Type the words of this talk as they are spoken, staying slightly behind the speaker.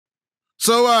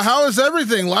So, how is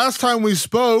everything? Last time we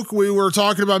spoke, we were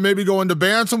talking about maybe going to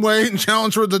bantamweight and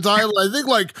challenge for the title. I think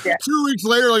like Yeah. 2 weeks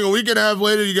later, like a week and a half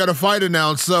later, you got a fight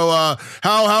announced. So,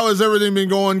 how has everything been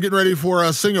going? Getting ready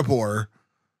for Singapore?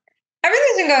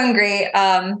 Everything's been going great.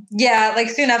 Yeah, like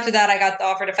soon after that, I got the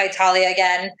offer to fight Talia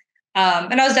again.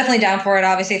 And I was definitely down for it.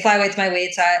 Obviously, flyweight's my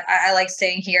weight, so I like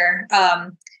staying here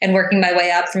and working my way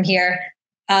up from here.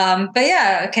 But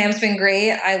yeah, camp's been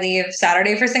great. I leave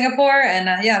Saturday for Singapore,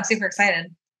 and yeah, I'm super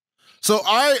excited. So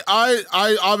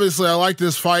I obviously I like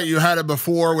this fight. You had it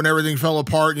before when everything fell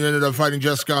apart and you ended up fighting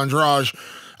Jessica Andrade.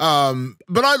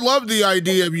 But I love the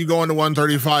idea of you going to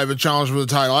 135 and challenge for the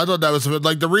title. I thought that was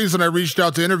like the reason I reached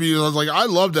out to interviews. I was like, I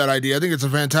love that idea. I think it's a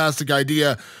fantastic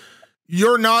idea.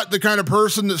 You're not the kind of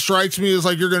person that strikes me as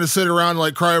like you're going to sit around and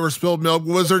like cry over spilled milk.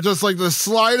 Was there just like the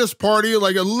slightest party,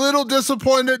 like a little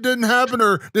disappointed it didn't happen,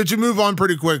 or did you move on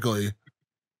pretty quickly?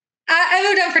 I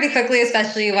moved on pretty quickly,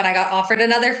 especially when I got offered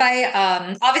another fight.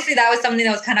 Obviously, that was something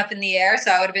that was kind of up in the air, so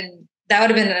that would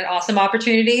have been an awesome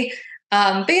opportunity.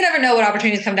 But you never know what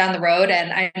opportunities come down the road,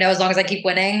 and I know as long as I keep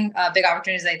winning, big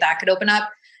opportunities like that could open up.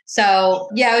 So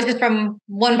yeah, it was just from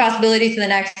one possibility to the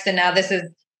next, and now this is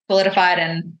solidified,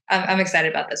 and I'm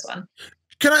excited about this one.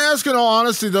 Can I ask in all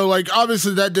honesty though, like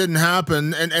obviously that didn't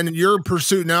happen and your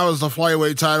pursuit now is the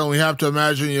flyweight title. And we have to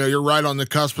imagine, you're right on the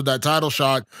cusp of that title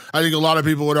shot. I think a lot of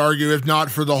people would argue if not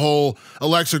for the whole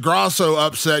Alexa Grasso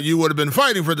upset, you would have been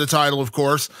fighting for the title, of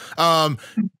course.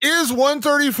 Is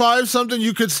 135 something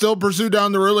you could still pursue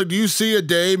down the road? Like, do you see a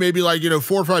day, maybe like, 4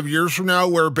 or 5 years from now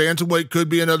where bantamweight could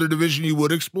be another division you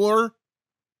would explore?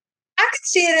 I could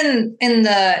see it in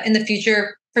the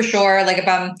future for sure. Like if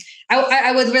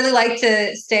I would really like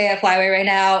to stay at flyweight right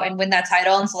now and win that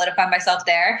title and solidify myself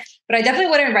there. But I definitely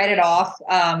wouldn't write it off.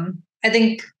 I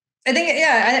think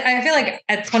yeah. I feel like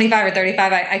at 25 or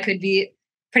 35, I could be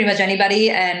pretty much anybody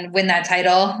and win that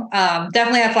title.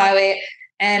 Definitely at flyweight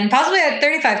and possibly at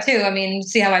 35 too. I mean,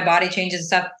 see how my body changes and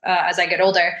stuff as I get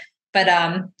older. But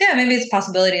yeah, maybe it's a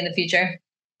possibility in the future.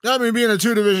 I mean, being a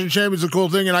 2 division champion is a cool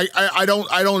thing, and I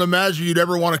don't imagine you'd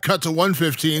ever want to cut to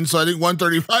 115. So I think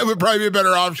 135 would probably be a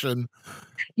better option.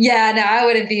 Yeah, no, I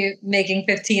wouldn't be making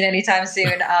 15 anytime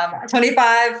soon.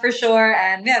 25 for sure,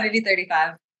 and yeah, maybe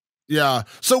 35. Yeah.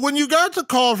 So when you got the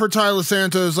call for Taila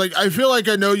Santos, like I feel like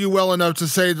I know you well enough to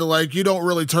say that like you don't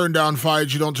really turn down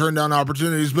fights, you don't turn down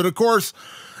opportunities. But of course,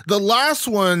 the last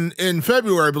one in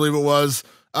February, I believe it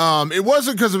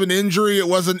wasn't because of an injury. It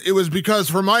was because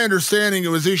from my understanding, it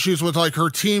was issues with like her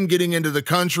team getting into the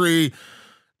country,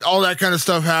 all that kind of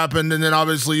stuff happened. And then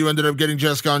obviously you ended up getting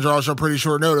Jessica Andrade on pretty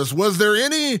short notice. Was there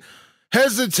any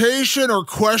hesitation or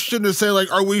question to say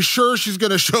like, are we sure she's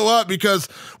going to show up? Because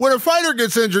when a fighter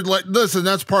gets injured, like, listen,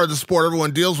 that's part of the sport.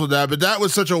 Everyone deals with that, but that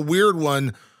was such a weird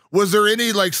one. Was there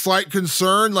any like slight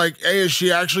concern? Like, hey, is she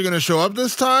actually going to show up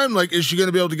this time? Like, is she going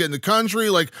to be able to get in the country?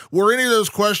 Like, were any of those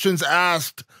questions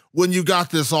asked when you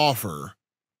got this offer?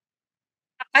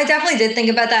 I definitely did think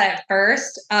about that at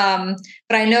first. But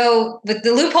I know with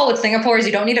the loophole with Singapore is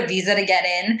you don't need a visa to get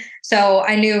in. So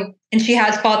I knew, and she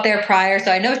has fought there prior.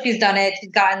 So I know she's done it.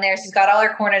 She's gotten there. She's got all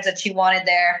her corners that she wanted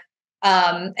there.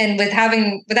 And without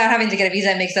having to get a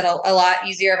visa, it makes it a lot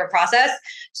easier of a process.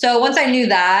 So once I knew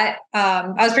that,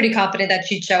 I was pretty confident that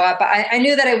she'd show up. But I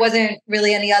knew that it wasn't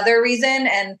really any other reason,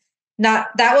 and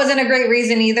that wasn't a great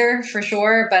reason either, for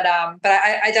sure. But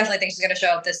I definitely think she's going to show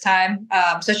up this time.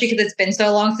 So it's been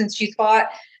so long since she's fought,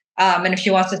 and if she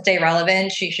wants to stay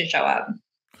relevant, she should show up.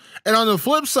 And on the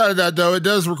flip side of that, though, it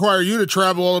does require you to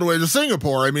travel all the way to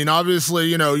Singapore. I mean,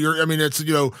 obviously,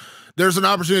 there's an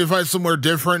opportunity to fight somewhere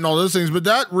different and all those things, but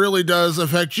that really does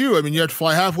affect you. I mean, you have to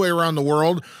fly halfway around the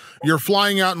world. You're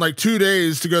flying out in like 2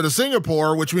 days to go to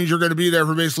Singapore, which means you're going to be there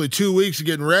for basically 2 weeks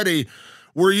getting ready.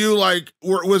 Were you like,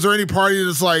 was there any party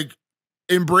that's like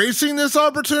embracing this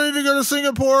opportunity to go to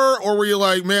Singapore? Or were you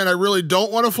like, man, I really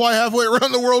don't want to fly halfway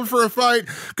around the world for a fight?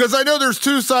 Because I know there's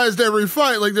two sides to every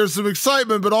fight. Like there's some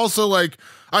excitement, but also like,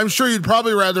 I'm sure you'd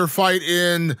probably rather fight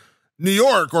in New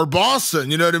York or Boston,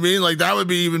 you know what I mean? Like that would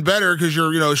be even better because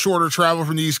you're, shorter travel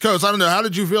from the East Coast. I don't know. How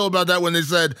did you feel about that when they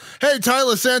said, hey,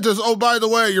 Taila Santos, oh, by the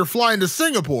way, you're flying to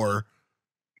Singapore?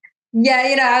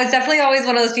 Yeah, I was definitely always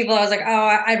one of those people. I was like,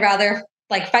 oh, I'd rather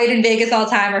like fight in Vegas all the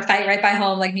time or fight right by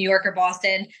home, like New York or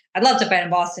Boston. I'd love to fight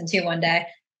in Boston too one day.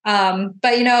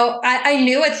 But I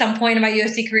knew at some point in my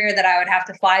UFC career that I would have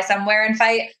to fly somewhere and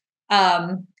fight.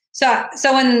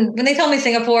 So when they told me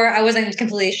Singapore, I wasn't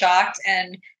completely shocked.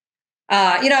 And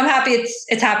I'm happy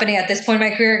it's happening at this point in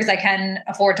my career because I can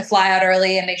afford to fly out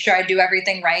early and make sure I do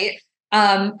everything right.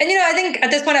 And I think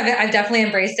at this point I've definitely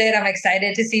embraced it. I'm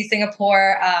excited to see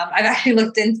Singapore. I've actually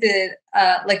looked into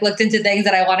things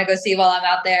that I want to go see while I'm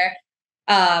out there.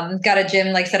 Got a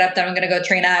gym set up that I'm going to go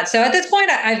train at. So at this point,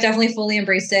 I've definitely fully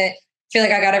embraced it. Feel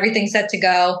like I got everything set to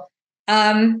go. Yeah,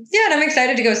 and I'm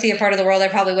excited to go see a part of the world I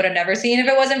probably would have never seen if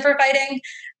it wasn't for fighting.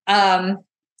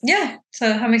 Yeah, so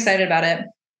I'm excited about it.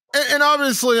 And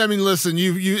obviously, I mean, listen,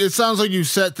 it sounds like you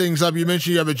set things up. You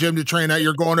mentioned you have a gym to train at.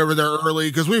 You're going over there early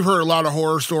because we've heard a lot of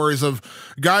horror stories of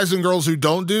guys and girls who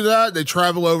don't do that. They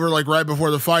travel over right before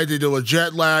the fight. They deal with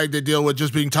jet lag. They deal with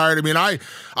just being tired. I mean,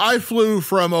 I flew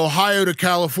from Ohio to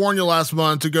California last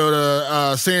month to go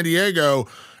to San Diego.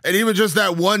 And even just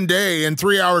that one day and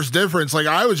 3 hours difference,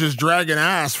 I was just dragging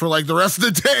ass for the rest of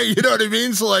the day. You know what I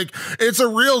mean? So it's a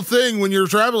real thing when you're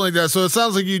traveling like that. So it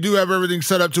sounds like you do have everything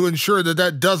set up to ensure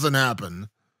that doesn't happen.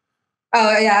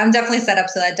 Oh yeah, I'm definitely set up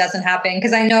so that doesn't happen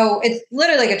because I know it's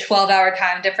literally a 12-hour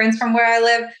time difference from where I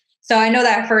live. So I know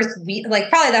that first week,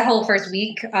 probably that whole first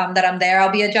week that I'm there, I'll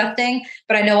be adjusting.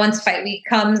 But I know once fight week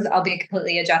comes, I'll be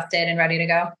completely adjusted and ready to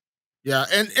go. Yeah,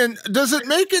 and does it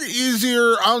make it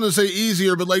easier? I don't want to say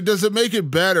easier, but does it make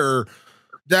it better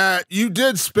that you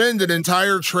did spend an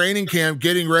entire training camp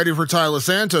getting ready for Taila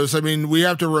Santos? I mean, we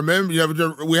have to remember,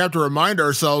 we have to remind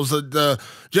ourselves that the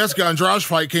Jessica Andrade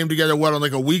fight came together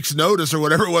on a week's notice or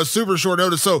whatever it was, super short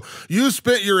notice. So you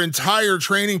spent your entire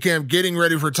training camp getting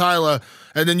ready for Taila,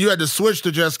 and then you had to switch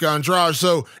to Jessica Andrade.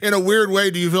 So in a weird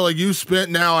way, do you feel like you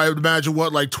spent now, I would imagine,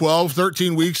 12,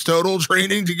 13 weeks total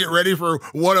training to get ready for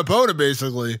one opponent,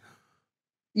 basically?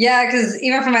 Yeah, because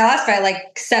even for my last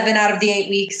fight, 7 out of the 8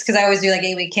 weeks, because I always do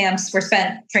 8-week camps, were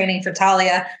spent training for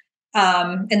Talia.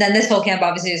 And then this whole camp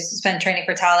obviously is spent training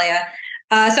for Talia.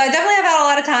 So I definitely have had a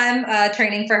lot of time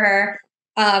training for her.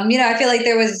 I feel like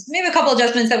there was maybe a couple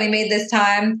adjustments that we made this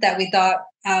time that we thought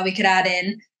we could add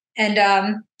in. And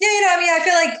I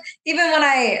feel like even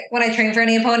when I train for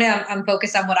any opponent, I'm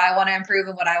focused on what I want to improve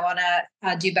and what I want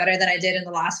to do better than I did in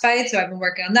the last fight. So I've been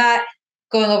working on that,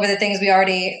 going over the things we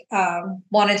already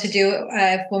wanted to do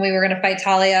when we were going to fight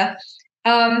Talia.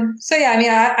 So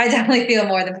yeah, I definitely feel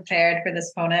more than prepared for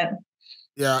this opponent.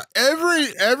 Yeah,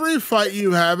 every fight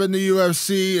you have in the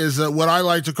UFC is what I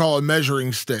like to call a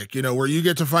measuring stick, where you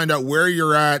get to find out where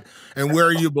you're at and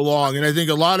where you belong. And I think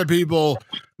a lot of people,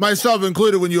 myself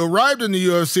included, when you arrived in the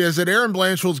UFC, I said, Erin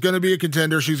Blanchfield's going to be a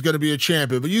contender. She's going to be a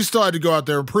champion, but you still had to go out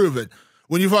there and prove it.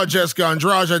 When you fought Jessica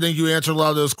Andrade, I think you answered a lot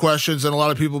of those questions, and a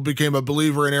lot of people became a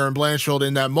believer in Erin Blanchfield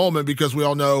in that moment because we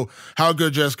all know how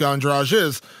good Jessica Andrade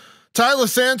is. Taila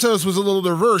Santos was a little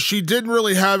diverse. She didn't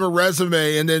really have a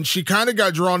resume, and then she kind of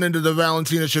got drawn into the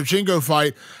Valentina Shevchenko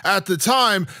fight at the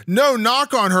time. No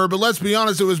knock on her, but let's be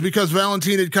honest, it was because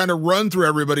Valentina had kind of run through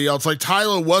everybody else.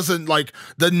 Taila wasn't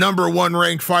the number one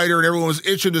ranked fighter, and everyone was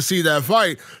itching to see that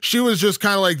fight. She was just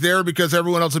kind of there because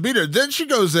everyone else had beat her. Then she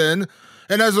goes in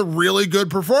and has a really good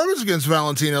performance against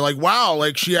Valentina. Wow,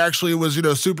 she actually was,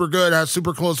 super good, had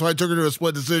super close fight, took her to a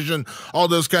split decision, all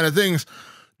those kind of things.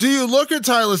 Do you look at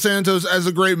Taila Santos as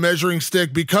a great measuring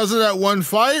stick because of that one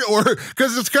fight, or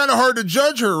because it's kind of hard to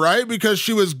judge her, right? Because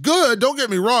she was good. Don't get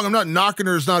me wrong. I'm not knocking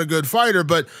her as not a good fighter,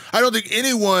 but I don't think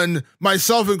anyone,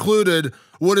 myself included,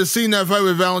 would have seen that fight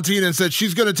with Valentina and said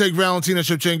she's going to take Valentina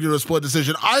Shevchenko to a split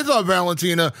decision. I thought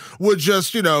Valentina would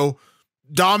just,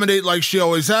 dominate like she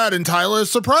always had, and Taila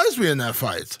surprised me in that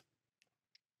fight.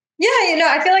 Yeah,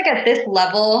 I feel like at this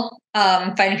level,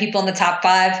 fighting people in the top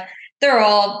 5, they're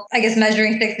all, I guess,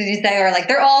 measuring sticks, as you say, or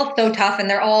they're all so tough, and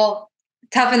they're all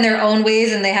tough in their own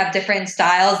ways, and they have different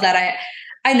styles that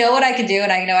I know what I can do,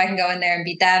 and I know I can go in there and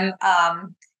beat them.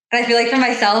 And I feel like for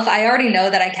myself, I already know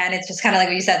that I can. It's just kind of like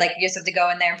what you said, you just have to go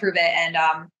in there and prove it. And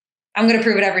I'm going to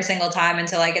prove it every single time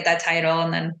until I get that title,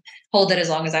 and then hold it as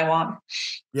long as I want.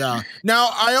 Yeah. Now,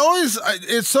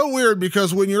 it's so weird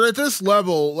because when you're at this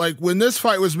level, when this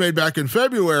fight was made back in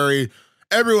February,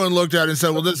 everyone looked at it and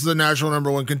said, well, this is a natural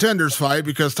number 1 contenders fight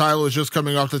because Taila was just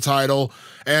coming off the title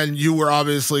and you were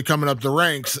obviously coming up the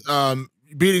ranks.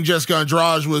 Beating Jessica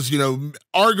Andrade was,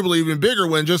 arguably even bigger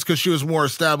win just because she was more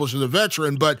established as a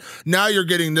veteran. But now you're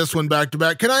getting this one back to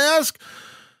back. Can I ask,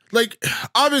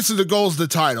 obviously the goal is the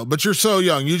title, but you're so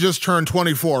young. You just turned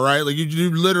 24, right?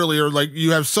 You literally are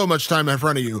you have so much time in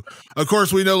front of you. Of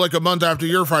course, we know a month after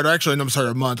your fight,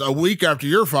 a week after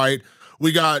your fight,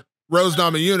 we got Rose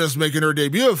Namajunas making her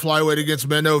debut at flyweight against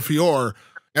Mano Fior.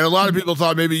 And a lot of people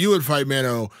thought maybe you would fight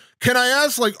Mano. Can I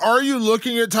ask, are you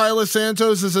looking at Taila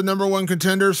Santos as a number 1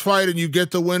 contenders fight and you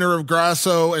get the winner of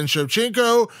Grasso and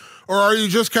Shevchenko? Or are you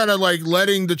just kind of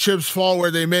letting the chips fall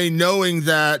where they may, knowing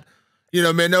that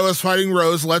Manoa's fighting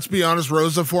Rose. Let's be honest,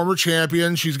 Rose is a former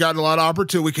champion. She's gotten a lot of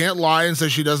opportunity. We can't lie and say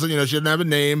she doesn't, she doesn't have a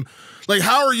name. Like,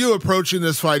 how are you approaching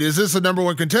this fight? Is this a number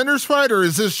one contenders fight, or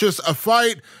is this just a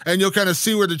fight and you'll kind of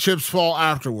see where the chips fall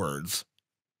afterwards?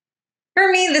 For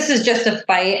me, this is just a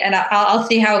fight, and I'll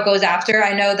see how it goes after.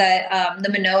 I know that the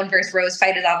Manon versus Rose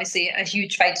fight is obviously a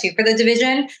huge fight too for the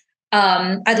division.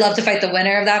 I'd love to fight the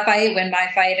winner of that fight, win my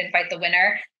fight, and fight the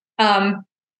winner.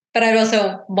 But I'd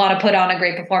also want to put on a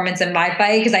great performance in my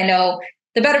fight, because I know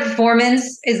the better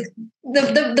performance is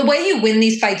the way you win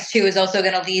these fights too is also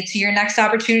going to lead to your next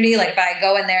opportunity. Like if I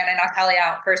go in there and I knock Taila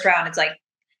out first round, it's like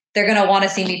they're going to want to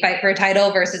see me fight for a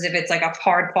title, versus if it's like a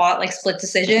hard fought, like split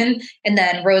decision, and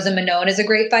then Rose and Manon is a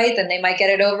great fight, then they might get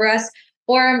it over us.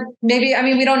 Or maybe,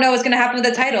 we don't know what's going to happen with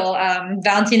the title.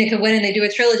 Valentina could win and they do a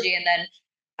trilogy, and then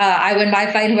I win my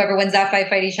fight, and whoever wins that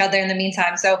fight each other in the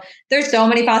meantime. So there's so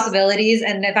many possibilities.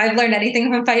 And if I've learned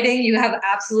anything from fighting, you have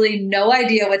absolutely no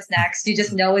idea what's next. You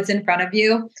just know what's in front of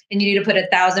you, and you need to put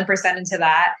 1,000% into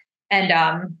that,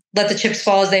 and let the chips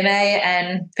fall as they may,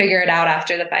 and figure it out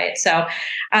after the fight. So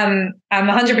I'm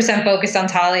 100% focused on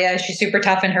Taila. She's super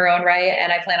tough in her own right,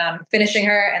 and I plan on finishing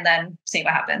her and then seeing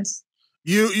what happens.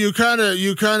 You kind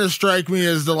of strike me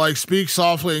as the like speak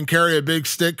softly and carry a big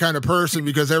stick kind of person,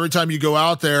 because every time you go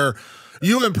out there,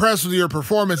 you impress with your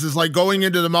performances. Like going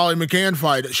into the Molly McCann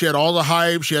fight, she had all the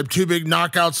hype. She had 2 big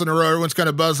knockouts in a row. Everyone's kind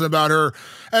of buzzing about her.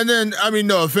 And then,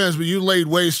 no offense, but you laid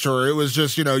waste to her. It was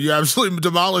just, you absolutely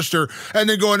demolished her. And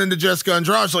then going into Jessica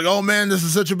Andrade, like, oh man, this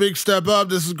is such a big step up.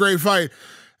 This is a great fight.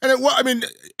 And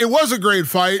it was a great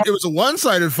fight. It was a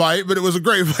one-sided fight, but it was a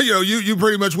great fight. You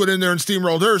pretty much went in there and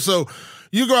steamrolled her. So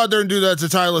you go out there and do that to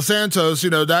Taila Santos,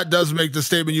 that does make the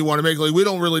statement you want to make. Like, we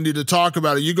don't really need to talk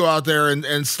about it. You go out there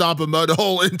and stomp a mud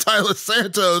hole in Taila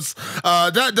Santos.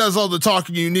 That does all the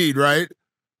talking you need, right?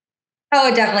 Oh,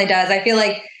 it definitely does. I feel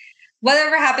like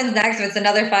whatever happens next, if it's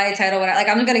another fight, title, whatever, like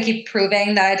I'm going to keep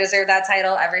proving that I deserve that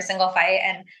title every single fight.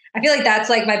 And I feel like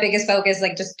that's like my biggest focus,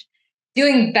 like just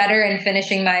doing better and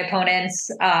finishing my opponents,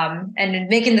 and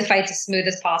making the fights as smooth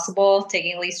as possible,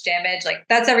 taking least damage. Like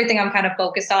that's everything I'm kind of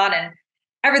focused on, and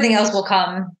everything else will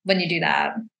come when you do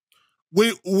that.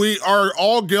 We are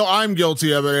all I'm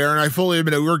guilty of it, Erin. I fully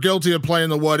admit it. We're guilty of playing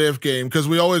the what if game, because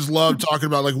we always love talking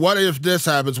about like, what if this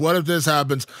happens? What if this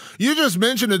happens? You just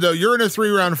mentioned it though. You're in a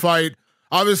 3-round fight.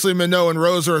 Obviously, Manon and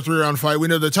Rose are a 3-round fight. We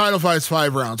know the title fight's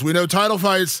 5 rounds. We know title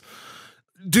fights.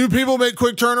 Do people make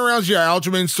quick turnarounds? Yeah,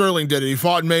 Aljamain Sterling did it. He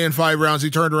fought in May in 5 rounds.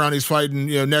 He turned around. He's fighting,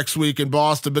 next week in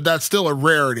Boston, but that's still a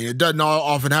rarity. It doesn't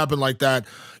often happen like that.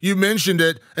 You mentioned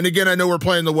it, and again, I know we're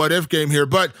playing the what if game here,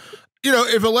 but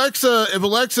if Alexa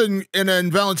and then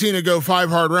Valentina go 5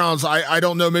 hard rounds, I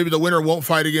don't know. Maybe the winner won't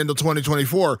fight again until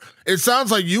 2024. It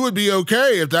sounds like you would be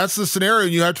okay if that's the scenario,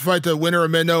 and you have to fight the winner of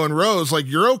Manon and Rose. Like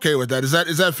you're okay with that? Is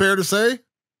that fair to say?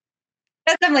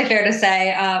 That's definitely fair to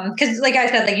say. Because like I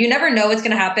said, like you never know what's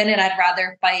going to happen, and I'd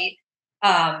rather fight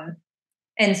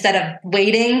instead of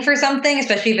waiting for something,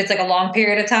 especially if it's like a long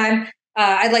period of time.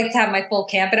 I'd like to have my full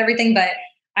camp and everything, but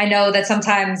I know that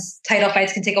sometimes title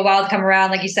fights can take a while to come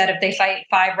around. Like you said, if they fight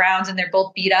 5 rounds and they're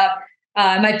both beat up,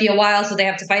 it might be a while, so they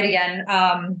have to fight again.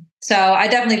 So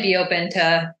I'd definitely be open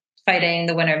to fighting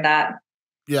the winner of that.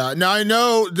 Yeah. Now I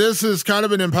know this is kind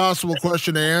of an impossible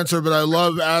question to answer, but I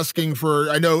love asking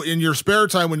I know in your spare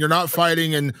time when you're not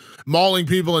fighting and mauling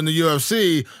people in the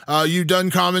UFC, you've done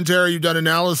commentary, you've done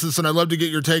analysis, and I'd love to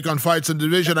get your take on fights in the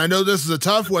division. I know this is a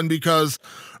tough one because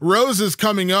Rose is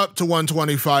coming up to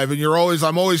 125, and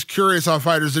I'm always curious how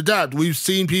fighters adapt. We've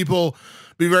seen people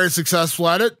be very successful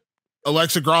at it.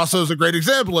 Alexa Grasso is a great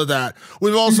example of that.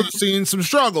 We've also seen some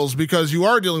struggles because you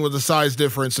are dealing with a size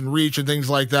difference and reach and things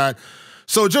like that.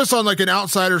 So just on like an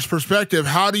outsider's perspective,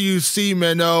 how do you see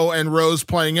Manon and Rose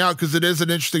playing out? Because it is an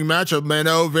interesting matchup.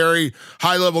 Manon, very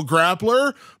high-level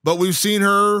grappler, but we've seen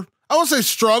her, I won't say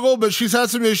struggle, but she's had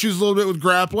some issues a little bit with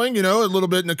grappling, a little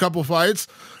bit in a couple fights.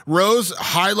 Rose,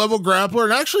 high-level grappler,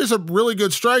 and actually is a really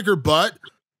good striker, but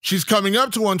she's coming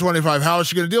up to 125. How is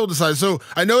she going to deal with the size? So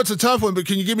I know it's a tough one, but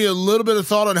can you give me a little bit of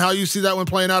thought on how you see that one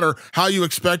playing out, or how you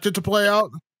expect it to play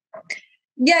out?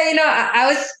 Yeah, I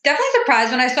was definitely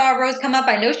surprised when I saw Rose come up.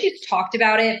 I know she's talked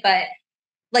about it, but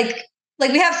like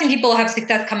we have seen people have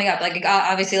success coming up. Like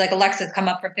obviously, like Alexa's come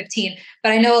up for 15,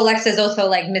 but I know Alexa's also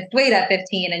like missed weight at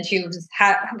 15, and she was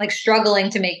like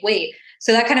struggling to make weight.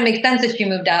 So that kind of makes sense that she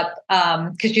moved up,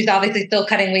 because she's obviously still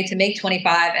cutting weight to make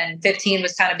 25, and 15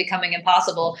 was kind of becoming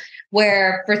impossible.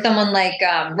 Where for someone like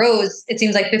Rose, it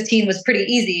seems like 15 was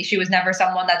pretty easy. She was never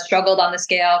someone that struggled on the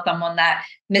scale, someone that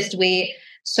missed weight.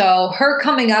 So her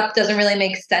coming up doesn't really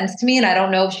make sense to me. And I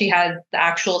don't know if she has the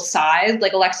actual size.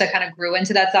 Like Alexa kind of grew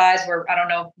into that size where I don't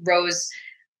know if Rose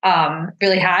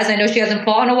really has. I know she hasn't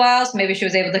fought in a while, so maybe she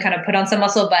was able to kind of put on some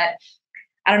muscle, but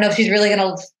I don't know if she's really going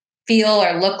to feel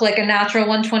or look like a natural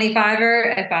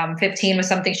 125er if 15 was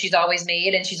something she's always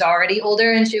made and she's already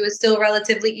older and she was still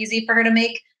relatively easy for her to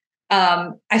make.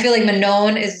 I feel like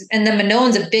Manon is, and then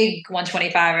Manon's a big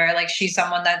 125er. Like she's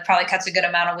someone that probably cuts a good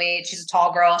amount of weight. She's a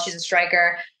tall girl. She's a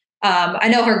striker. I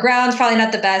know her ground's probably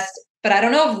not the best, but I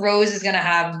don't know if Rose is going to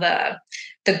have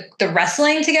the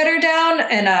wrestling to get her down.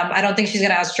 And I don't think she's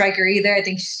going to outstrike her either. I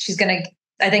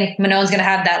think Manon's going to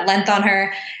have that length on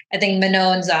her. I think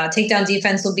Manon's takedown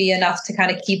defense will be enough to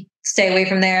kind of stay away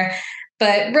from there.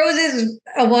 But Rose is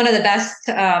one of the best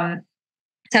to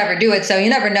ever do it. So you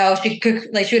never know. She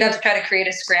would have to try to create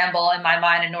a scramble in my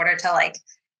mind in order to like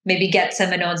maybe get to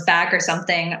Manon's back or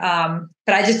something.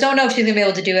 But I just don't know if she's gonna be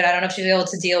able to do it. I don't know if she's able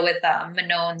to deal with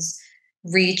Manon's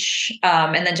reach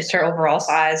and then just her overall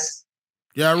size.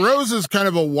 Yeah, Rose is kind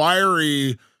of a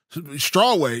wiry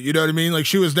strawweight, you know what I mean? Like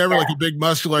she was never like a big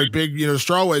muscular, big,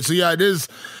 strawweight. So yeah, it is.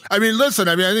 I mean, listen,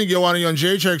 I think Joanna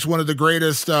Jędrzejczyk's one of the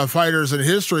greatest fighters in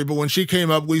history, but when she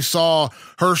came up, we saw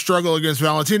her struggle against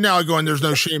Valentina. Now going, there's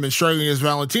no shame in struggling against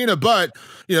Valentina, but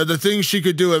the things she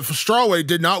could do at strawweight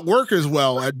did not work as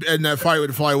well in that fight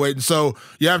with flyweight. And so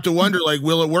you have to wonder, like,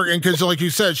 will it work? And because like you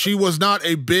said, she was not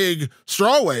a big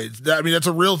strawweight. That's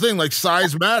a real thing. Like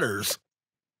size matters.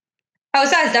 Oh,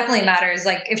 size definitely matters.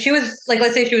 Like if she was like,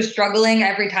 let's say she was struggling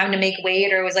every time to make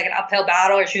weight, or it was like an uphill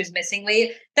battle, or she was missing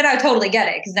weight, then I would totally get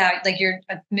it because now like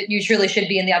you truly should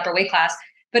be in the upper weight class.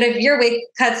 But if your weight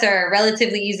cuts are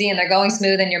relatively easy and they're going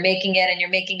smooth and you're making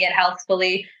it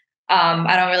healthfully,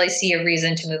 I don't really see a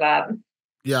reason to move up.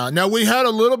 Yeah. Now we had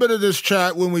a little bit of this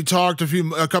chat when we talked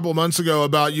a couple of months ago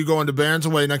about you going to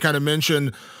bantamweight, and I kind of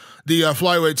mentioned the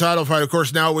flyweight title fight. Of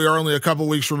course, now we are only a couple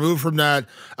weeks removed from that.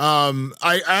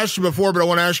 I asked you before, but I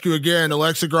want to ask you again,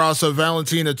 Alexa Grasso,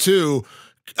 Valentina 2.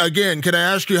 Again, can I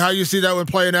ask you how you see that one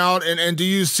playing out? And do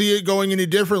you see it going any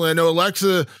differently? I know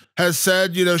Alexa has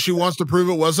said, she wants to prove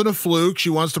it wasn't a fluke. She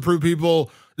wants to prove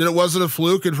people that it wasn't a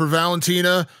fluke. And for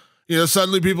Valentina,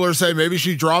 suddenly people are saying maybe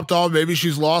she dropped off, maybe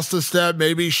she's lost a step,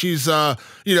 maybe she's,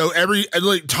 every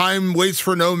like time waits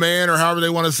for no man, or however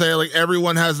they want to say it. Like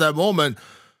everyone has that moment.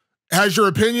 Has your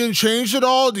opinion changed at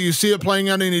all? Do you see it playing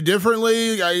out any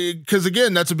differently? Because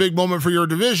again, that's a big moment for your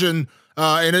division,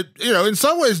 and it, in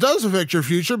some ways, does affect your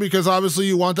future because obviously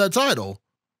you want that title.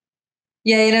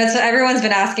 Yeah, so everyone's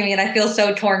been asking me, and I feel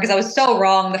so torn because I was so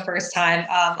wrong the first time.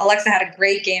 Alexa had a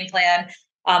great game plan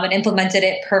and implemented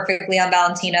it perfectly on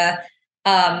Valentina.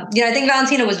 I think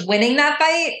Valentina was winning that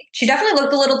fight. She definitely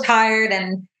looked a little tired,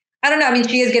 and I don't know. I mean,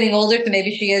 she is getting older, so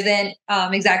maybe she isn't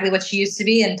exactly what she used to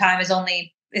be, and time is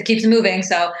only. It keeps moving.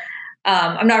 So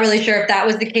I'm not really sure if that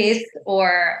was the case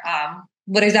or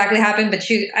what exactly happened, but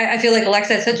I feel like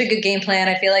Alexa has such a good game plan.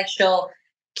 I feel like she'll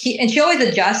keep, and she always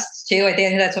adjusts too. I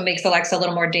think that's what makes Alexa a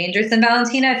little more dangerous than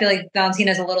Valentina. I feel like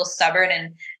Valentina is a little stubborn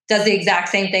and does the exact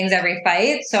same things every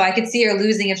fight. So I could see her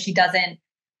losing if she doesn't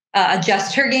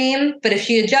adjust her game. But if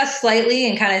she adjusts slightly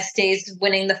and kind of stays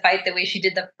winning the fight the way she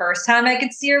did the first time, I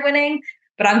could see her winning,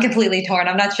 but I'm completely torn.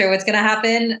 I'm not sure what's going to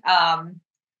happen.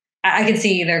 I can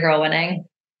see either girl winning.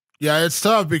 Yeah, it's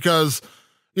tough because,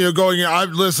 I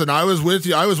was with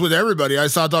you. I was with everybody. I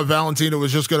thought Valentina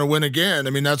was just going to win again. I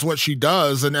mean, that's what she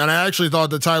does. And I actually thought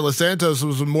that Taila Santos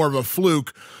was more of a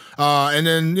fluke. And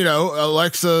then,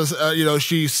 Alexa,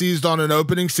 she seized on an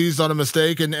opening, seized on a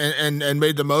mistake and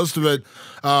made the most of it.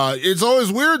 It's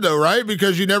always weird though, right?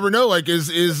 Because you never know, like,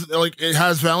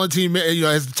 has Valentina,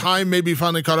 has time maybe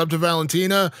finally caught up to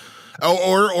Valentina?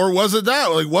 Or was it that?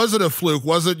 Like, was it a fluke?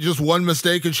 Was it just one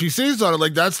mistake and she seized on it?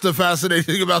 Like, that's the fascinating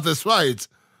thing about this fight.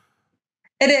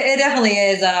 It definitely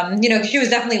is. She was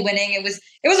definitely winning. It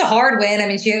was a hard win. I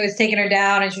mean, she was taking her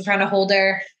down and she was trying to hold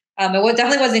her. It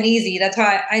definitely wasn't easy. That's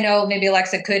why I know maybe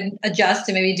Alexa could adjust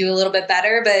and maybe do a little bit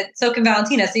better, but so can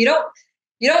Valentina. So you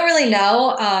don't really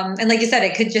know. And like you said,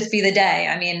 it could just be the day.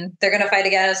 I mean, they're going to fight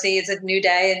again. See, it's a new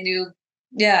day and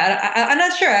I'm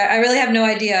not sure. I really have no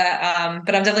idea.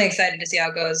 But I'm definitely excited to see how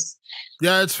it goes.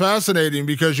 Yeah, it's fascinating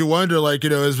because you wonder, like,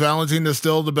 is Valentina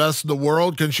still the best in the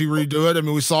world? Can she redo it? I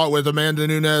mean, we saw it with Amanda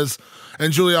Nunes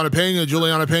and Juliana Pena.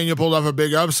 Juliana Pena pulled off a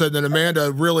big upset, and then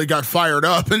Amanda really got fired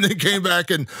up and then came back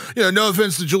and, no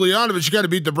offense to Juliana, but she got to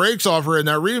beat the brakes off her in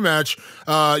that rematch.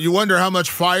 You wonder how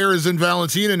much fire is in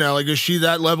Valentina now. Like, is she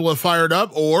that level of fired up,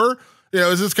 or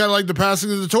is this kind of like the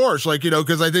passing of the torch? Like,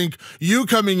 because I think you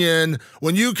coming in,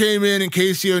 when you came in and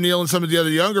Casey O'Neill and some of the other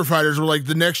younger fighters were like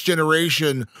the next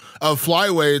generation of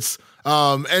flyweights,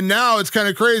 And now it's kind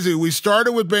of crazy. We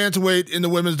started with bantamweight in the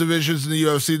women's divisions in the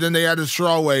UFC, then they added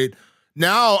strawweight.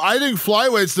 Now I think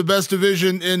flyweight's the best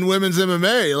division in women's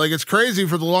MMA. Like, it's crazy.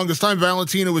 For the longest time,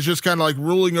 Valentina was just kind of like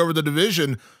ruling over the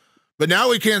division. But now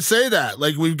we can't say that.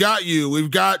 Like, we've got you,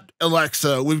 we've got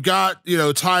Alexa, we've got,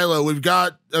 Taila, we've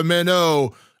got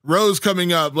Ameno, Rose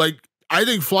coming up. Like, I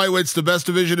think flyweight's the best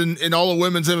division in all of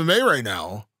women's MMA right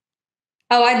now.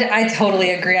 Oh, I totally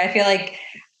agree.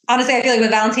 Honestly, I feel like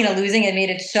with Valentina losing, it made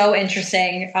it so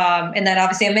interesting. And then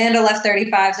obviously Amanda left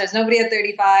 35, so there's nobody at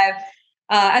 35.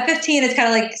 At 15, it's kind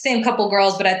of like same couple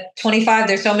girls, but at 25,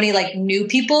 there's so many like new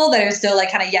people that are still like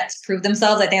kind of yet to prove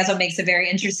themselves. I think that's what makes it very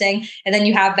interesting. And then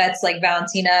you have vets like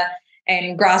Valentina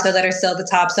and Grasso that are still at the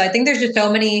top. So I think there's just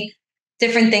so many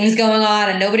different things going on,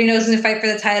 and nobody knows who's going to fight for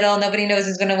the title. Nobody knows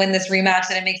who's going to win this rematch,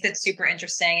 and it makes it super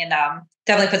interesting, and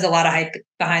definitely puts a lot of hype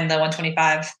behind the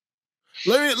 125.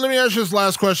 Let me ask you this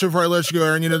last question before I let you go,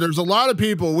 Erin. There's a lot of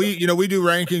people, we do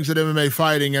rankings at MMA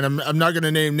Fighting, and I'm not going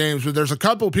to name names, but there's a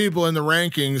couple people in the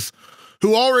rankings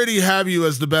who already have you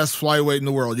as the best flyweight in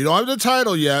the world. You don't have the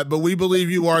title yet, but we believe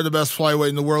you are the best flyweight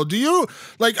in the world. Do you,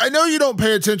 I know you don't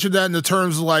pay attention to that in the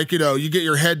terms of you get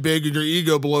your head big and your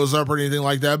ego blows up or anything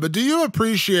like that, but do you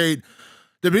appreciate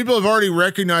that people have already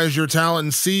recognized your talent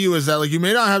and see you as that? Like, you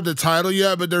may not have the title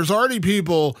yet, but there's already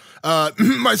people,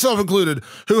 myself included,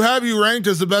 who have you ranked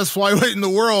as the best flyweight in the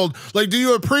world. Like, do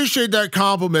you appreciate that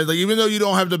compliment? Like, even though you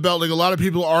don't have the belt, like, a lot of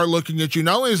people are looking at you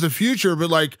not only as the future, but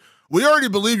we already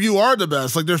believe you are the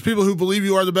best. Like, there's people who believe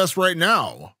you are the best right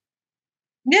now.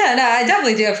 Yeah, no, I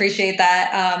definitely do appreciate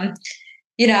that.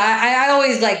 I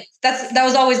always that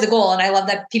was always the goal. And I love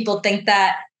that people think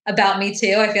that about me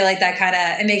too. I feel like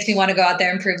that it makes me want to go out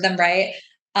there and prove them right.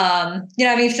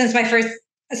 Since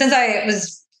I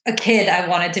was a kid, I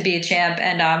wanted to be a champ,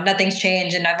 and nothing's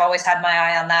changed. And I've always had my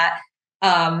eye on that.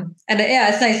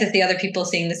 It's nice to see other people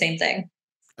seeing the same thing.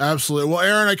 Absolutely. Well,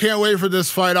 Erin, I can't wait for this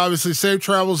fight. Obviously, safe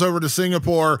travels over to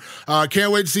Singapore.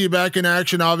 Can't wait to see you back in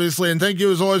action, obviously. And thank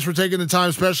you, as always, for taking the time,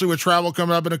 especially with travel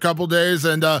coming up in a couple days.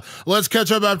 And let's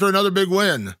catch up after another big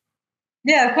win.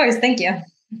 Yeah, of course. Thank you.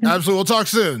 Absolutely. We'll talk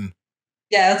soon.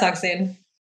 Yeah, we'll talk soon.